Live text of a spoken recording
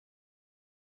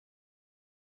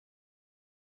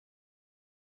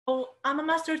I'm a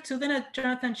master student at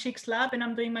Jonathan Schick's lab, and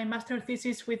I'm doing my master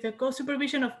thesis with the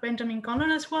co-supervision of Benjamin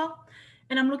Conlon as well.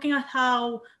 And I'm looking at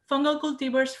how fungal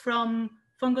cultivars from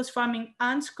fungus farming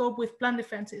ants cope with plant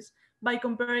defenses by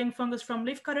comparing fungus from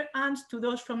leafcutter ants to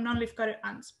those from non-leafcutter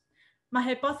ants. My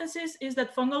hypothesis is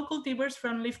that fungal cultivars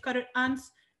from leafcutter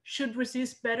ants should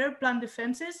resist better plant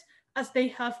defenses as they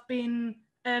have been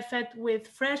fed with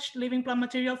fresh living plant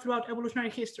material throughout evolutionary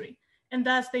history, and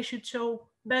thus they should show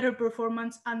better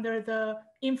performance under the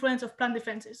influence of plant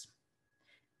defenses.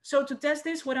 So to test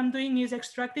this, what I'm doing is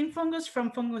extracting fungus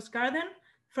from fungus garden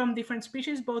from different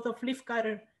species, both of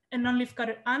leafcutter and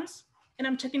non-leafcutter ants, and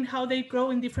I'm checking how they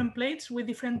grow in different plates with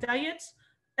different diets,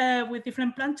 with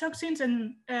different plant toxins,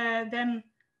 and then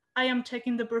I am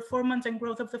checking the performance and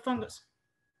growth of the fungus.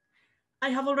 I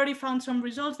have already found some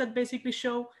results that basically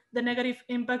show the negative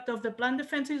impact of the plant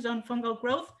defenses on fungal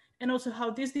growth and also how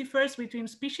this differs between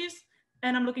species.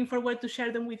 And I'm looking forward to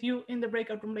share them with you in the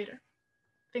breakout room later.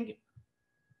 Thank you.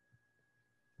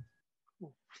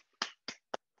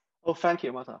 Oh, thank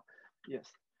you, Marta. Yes.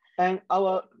 And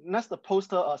our next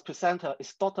poster presenter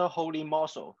is Dr. Holly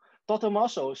Marshall. Dr.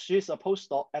 Marshall, she's a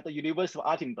postdoc at the University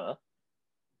of Edinburgh.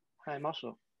 Hi,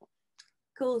 Marshall.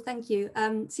 Cool, thank you.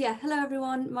 So yeah, hello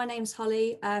everyone, my name's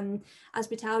Holly. As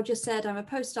Bitao just said, I'm a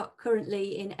postdoc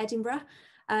currently in Edinburgh.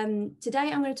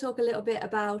 Today I'm going to talk a little bit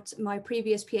about my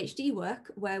previous PhD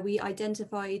work where we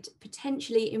identified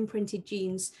potentially imprinted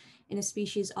genes in a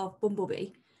species of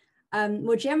bumblebee.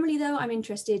 More generally though, I'm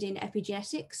interested in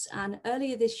epigenetics, and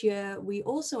earlier this year we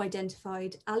also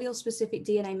identified allele-specific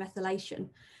DNA methylation,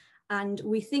 and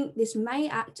we think this may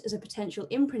act as a potential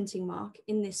imprinting mark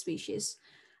in this species.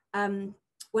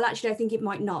 Well, actually, I think it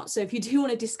might not. So if you do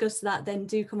want to discuss that, then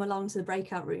do come along to the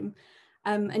breakout room.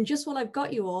 And just while I've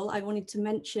got you all, I wanted to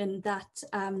mention that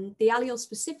the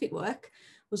allele-specific work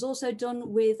was also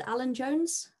done with Alan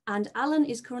Jones, and Alan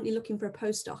is currently looking for a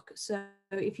postdoc. So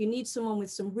if you need someone with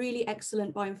some really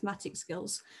excellent bioinformatics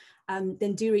skills,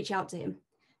 then do reach out to him.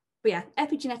 But yeah,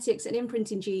 epigenetics and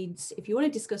imprinting genes, if you want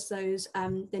to discuss those,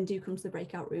 then do come to the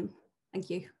breakout room. Thank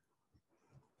you.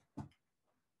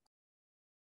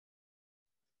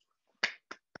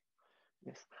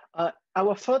 Yes.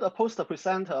 Our third poster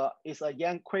presenter is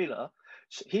Jan Quayler.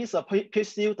 He's a PhD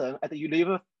student at the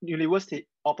University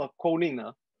of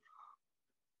Groningen.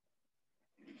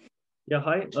 Yeah,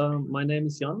 hi, my name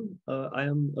is Jan. I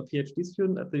am a PhD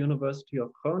student at the University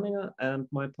of Groningen, and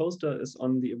my poster is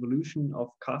on the evolution of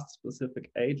caste-specific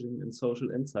aging in social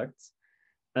insects.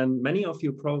 And many of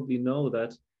you probably know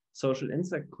that social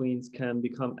insect queens can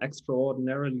become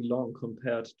extraordinarily long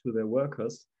compared to their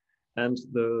workers. And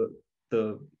the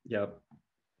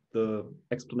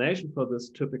explanation for this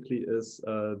typically is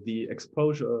the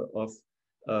exposure of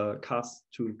castes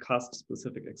to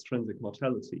caste-specific extrinsic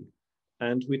mortality.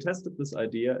 And we tested this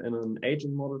idea in an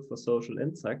aging model for social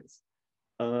insects.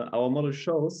 Our model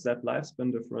shows that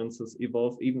lifespan differences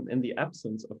evolve even in the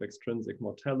absence of extrinsic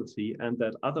mortality, and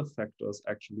that other factors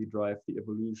actually drive the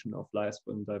evolution of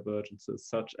lifespan divergences,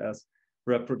 such as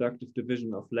reproductive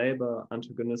division of labor,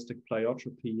 antagonistic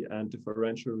pleiotropy, and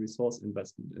differential resource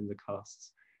investment in the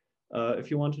castes. If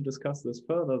you want to discuss this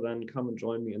further, then come and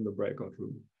join me in the breakout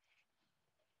room.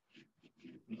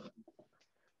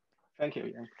 Thank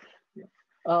you.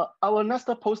 Yeah. Our next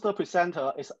poster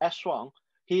presenter is Ash Swan.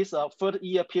 He's a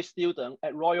third-year PhD student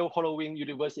at Royal Holloway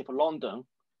University of London.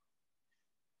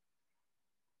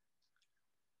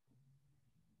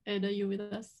 Ed, are you with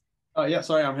us? Yeah,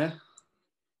 sorry, I'm here.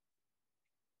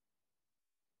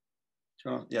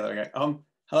 Yeah, there we go.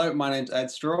 Hello, my name's Ed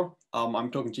Straw.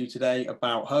 I'm talking to you today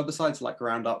about herbicides like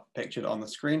Roundup pictured on the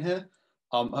screen here.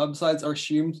 Herbicides are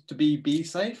assumed to be bee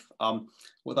safe.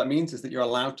 What that means is that you're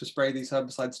allowed to spray these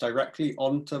herbicides directly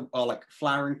onto like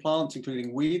flowering plants,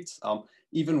 including weeds,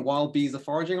 even while bees are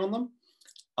foraging on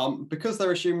them. Because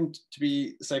they're assumed to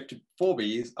be safe for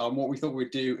bees, what we thought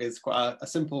we'd do is quite a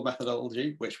simple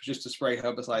methodology, which was just to spray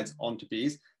herbicides onto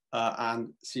bees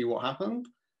and see what happened.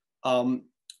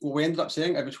 What we ended up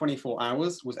seeing over 24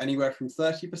 hours was anywhere from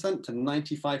 30% to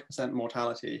 95%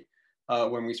 mortality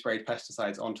when we sprayed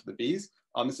pesticides onto the bees.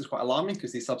 This is quite alarming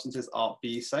because these substances are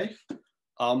bee safe.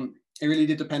 It really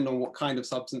did depend on what kind of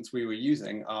substance we were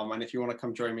using. And if you want to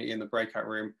come join me in the breakout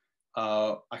room,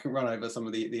 I can run over some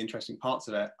of the interesting parts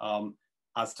of it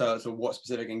as to what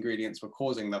specific ingredients were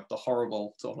causing the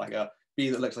horrible sort of like a bee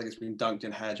that looks like it's been dunked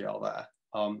in hair gel there.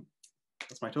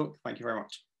 That's my talk. Thank you very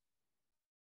much.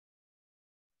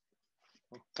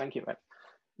 Thank you.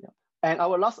 Yeah. And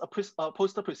our last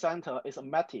poster presenter is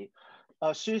Matty.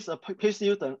 She's a PhD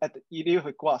student at the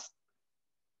University of Graz.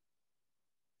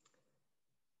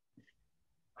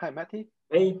 Hi, Matty.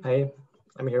 Hey, hi.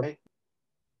 I'm here. Okay.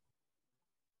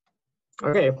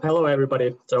 Okay, hello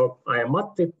everybody. So I am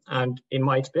Matti, and in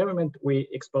my experiment, we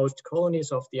exposed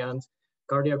colonies of the ant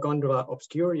Cardiogondula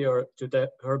obscurior to the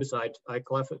herbicide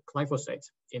glyphosate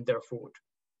in their food.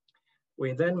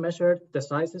 We then measured the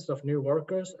sizes of new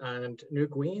workers and new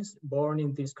queens born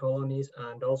in these colonies,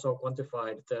 and also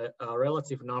quantified the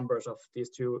relative numbers of these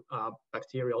two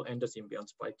bacterial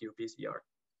endosymbionts by qPCR.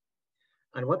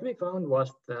 And what we found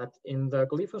was that in the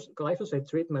glyphosate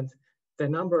treatment, the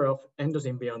number of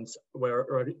endosymbionts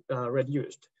were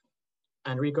reduced.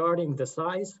 And regarding the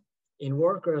size, in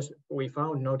workers, we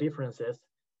found no differences,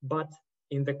 but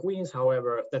in the queens,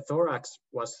 however, the thorax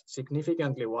was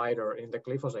significantly wider in the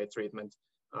glyphosate treatment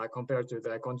compared to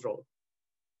the control.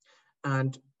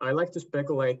 And I like to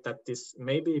speculate that this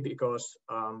may be because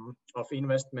of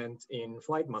investment in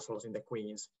flight muscles in the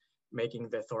queens, making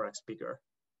the thorax bigger.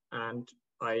 And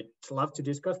I'd love to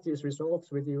discuss these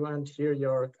results with you and hear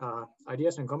your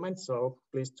ideas and comments. So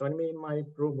please join me in my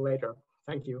room later.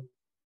 Thank you.